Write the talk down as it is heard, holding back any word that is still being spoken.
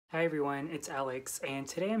Hi everyone, it's Alex, and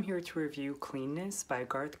today I'm here to review Cleanness by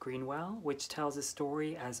Garth Greenwell, which tells a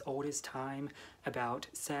story as old as time about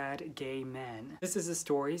sad gay men. This is a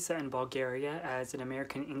story set in Bulgaria as an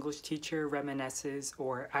American English teacher reminisces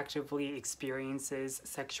or actively experiences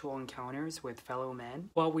sexual encounters with fellow men.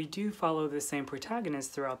 While we do follow the same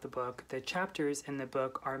protagonist throughout the book, the chapters in the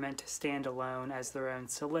book are meant to stand alone as their own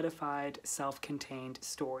solidified, self-contained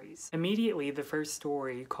stories. Immediately, the first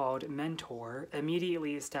story, called Mentor,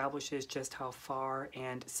 immediately establishes just how far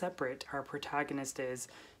and separate our protagonist is,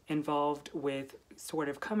 involved with sort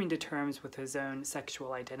of coming to terms with his own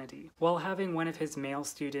sexual identity. While having one of his male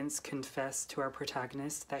students confess to our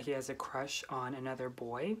protagonist that he has a crush on another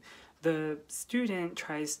boy, the student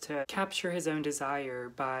tries to capture his own desire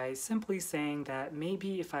by simply saying that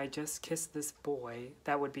maybe if I just kissed this boy,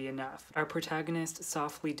 that would be enough. Our protagonist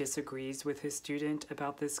softly disagrees with his student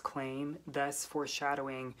about this claim, thus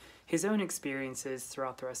foreshadowing his own experiences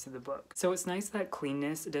throughout the rest of the book. So it's nice that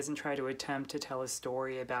Cleanness doesn't try to attempt to tell a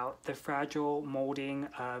story about the fragile molding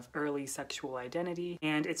of early sexual identity,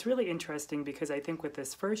 and it's really interesting because I think with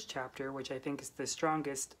this first chapter, which I think is the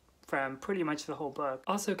strongest from pretty much the whole book,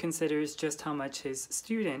 also considers just how much his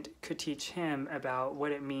student could teach him about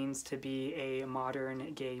what it means to be a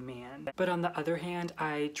modern gay man. But on the other hand,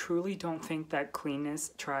 I truly don't think that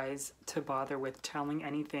Cleanness tries to bother with telling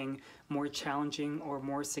anything more challenging or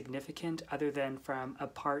more significant other than from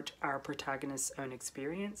our protagonist's own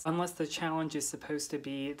experience, unless the challenge is supposed to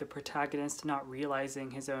be the protagonist not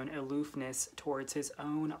realizing his own aloofness towards his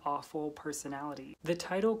own awful personality. The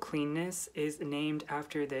title Cleanness is named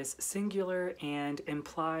after this singular and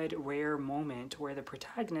implied rare moment where the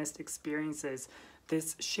protagonist experiences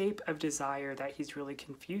this shape of desire that he's really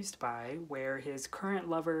confused by, where his current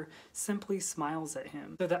lover simply smiles at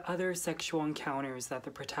him. So the other sexual encounters that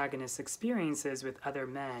the protagonist experiences with other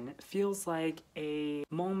men feels like a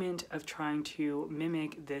moment of trying to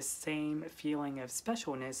mimic this same feeling of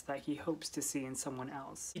specialness that he hopes to see in someone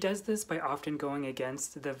else. He does this by often going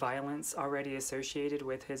against the violence already associated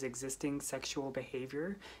with his existing sexual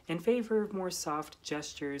behavior in favor of more soft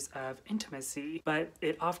gestures of intimacy, but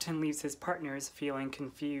it often leaves his partners feeling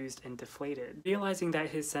confused and deflated. Realizing that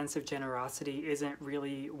his sense of generosity isn't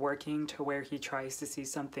really working to where he tries to see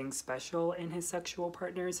something special in his sexual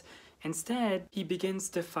partners, instead, he begins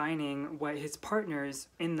defining what his partners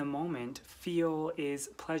in the moment feel is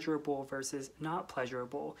pleasurable versus not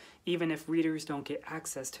pleasurable, even if readers don't get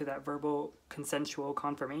access to that verbal consensual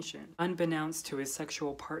confirmation. Unbeknownst to his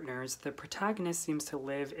sexual partners, the protagonist seems to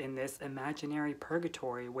live in this imaginary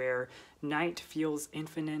purgatory where night feels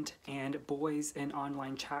infinite and boys in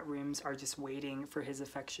online chat rooms are just waiting for his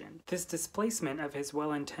affection. This displacement of his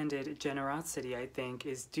well-intended generosity, I think,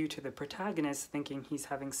 is due to the protagonist thinking he's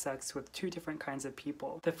having sex with two different kinds of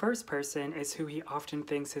people. The first person is who he often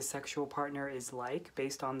thinks his sexual partner is like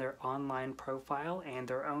based on their online profile and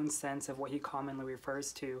their own sense of what he commonly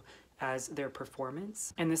refers to as their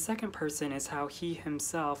performance. And the second person is how he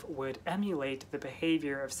himself would emulate the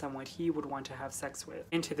behavior of someone he would want to have sex with.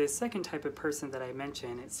 And to this second type of person that I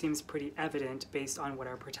mentioned, it seems pretty evident based on what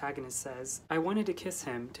our protagonist says. I wanted to kiss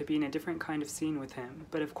him, to be in a different kind of scene with him,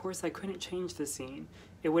 but of course I couldn't change the scene.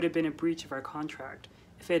 It would have been a breach of our contract.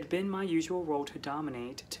 If it had been my usual role to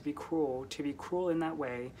dominate, to be cruel in that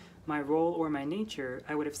way, my role or my nature,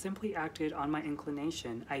 I would have simply acted on my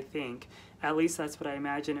inclination, I think. At least that's what I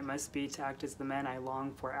imagine it must be to act as the man I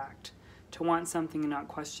long for act. To want something and not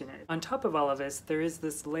question it. On top of all of this, there is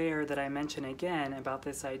this layer that I mention again about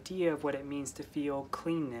this idea of what it means to feel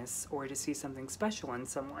cleanness or to see something special in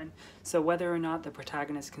someone. So whether or not the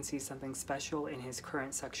protagonist can see something special in his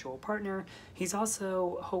current sexual partner, he's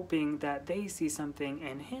also hoping that they see something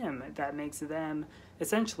in him that makes them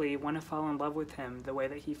essentially want to fall in love with him the way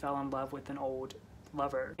that he fell in love with an old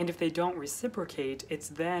lover. And if they don't reciprocate, it's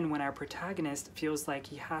then when our protagonist feels like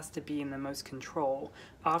he has to be in the most control,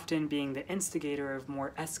 often being the instigator of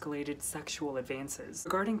more escalated sexual advances.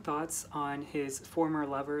 Regarding thoughts on his former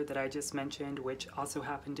lover that I just mentioned, which also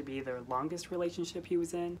happened to be their longest relationship he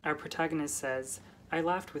was in, our protagonist says, I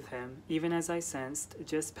laughed with him, even as I sensed,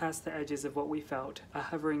 just past the edges of what we felt, a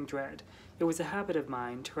hovering dread. It was a habit of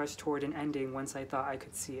mine to rush toward an ending once I thought I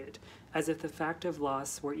could see it, as if the fact of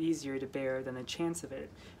loss were easier to bear than the chance of it.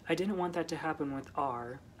 I didn't want that to happen with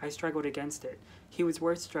R. I struggled against it. He was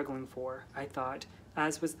worth struggling for, I thought,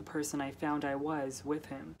 as was the person I found I was with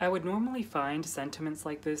him. I would normally find sentiments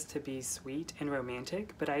like this to be sweet and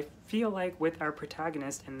romantic, but I feel like with our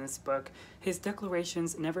protagonist in this book, his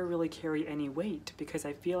declarations never really carry any weight because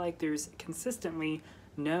I feel like there's consistently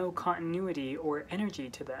no continuity or energy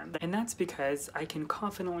to them. And that's because I can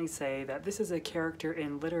confidently say that this is a character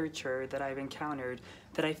in literature that I've encountered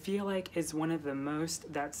that I feel like is one of the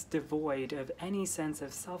most that's devoid of any sense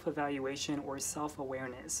of self-evaluation or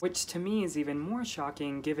self-awareness, which to me is even more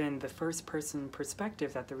shocking given the first-person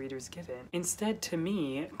perspective that the reader's given. Instead, to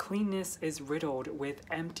me, Cleanness is riddled with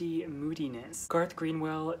empty moodiness. Garth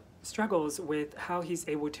Greenwell struggles with how he's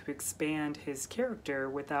able to expand his character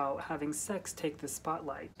without having sex take the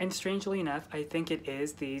spotlight. And strangely enough, I think it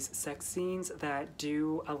is these sex scenes that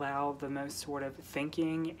do allow the most sort of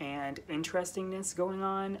thinking and interestingness going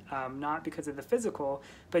on, not because of the physical,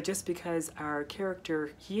 but just because our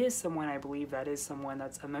character, he is someone, I believe, that is someone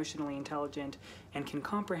that's emotionally intelligent and can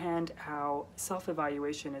comprehend how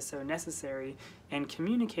self-evaluation is so necessary in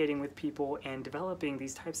communicating with people and developing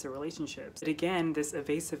these types of relationships. But again, this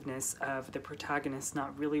evasiveness of the protagonist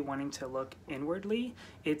not really wanting to look inwardly,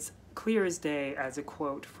 it's clear as day as a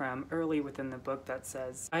quote from early within the book that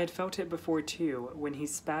says, "I had felt it before too. When he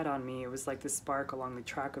spat on me, it was like the spark along the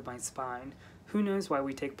track of my spine. Who knows why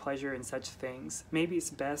we take pleasure in such things? Maybe it's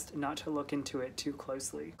best not to look into it too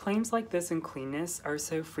closely." Claims like this in Cleanness are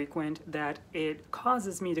so frequent that it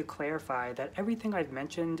causes me to clarify that everything I've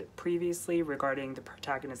mentioned previously regarding the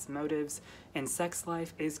protagonist's motives and sex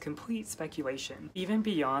life is complete speculation. Even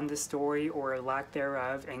beyond the story or lack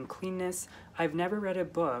thereof in Cleanness, I've never read a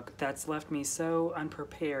book that's left me so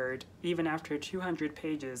unprepared, even after 200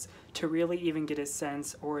 pages, to really even get a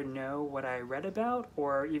sense or know what I read about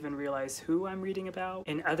or even realize who I'm reading about.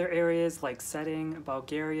 In other areas like setting,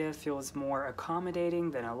 Bulgaria feels more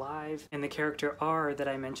accommodating than alive, and the character R that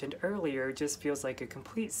I mentioned earlier just feels like a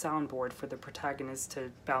complete soundboard for the protagonist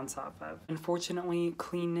to bounce off of. Unfortunately,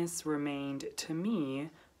 Cleanness remained, to me,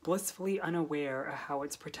 blissfully unaware of how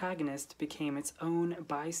its protagonist became its own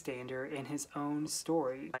bystander in his own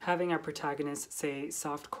story. Having our protagonist say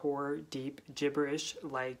soft-core, deep gibberish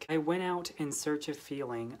like, "I went out in search of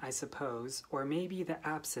feeling, I suppose," or maybe the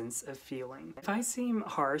absence of feeling. If I seem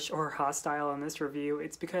harsh or hostile in this review,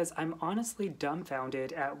 it's because I'm honestly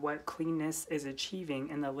dumbfounded at what Cleanness is achieving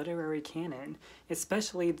in the literary canon,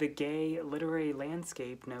 especially the gay literary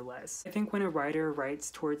landscape, no less. I think when a writer writes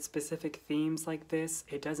towards specific themes like this,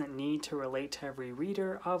 it doesn't need to relate to every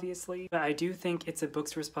reader, obviously, but I do think it's a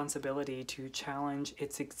book's responsibility to challenge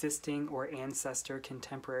its existing or ancestor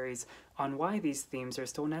contemporaries on why these themes are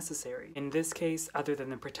still necessary. In this case, other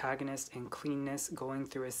than the protagonist in Cleanness going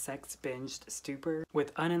through a sex-binged stupor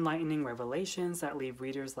with unenlightening revelations that leave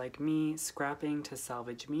readers like me scrapping to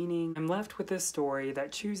salvage meaning, I'm left with a story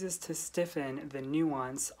that chooses to stiffen the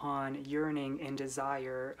nuance on yearning and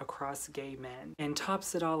desire across gay men, and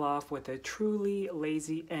tops it all off with a truly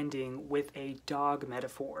lazy ending with a dog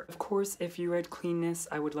metaphor. Of course, if you read Cleanness,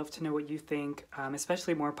 I would love to know what you think,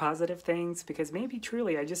 especially more positive things, because maybe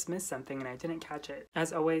truly I just missed something and I didn't catch it.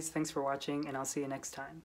 As always, thanks for watching, and I'll see you next time.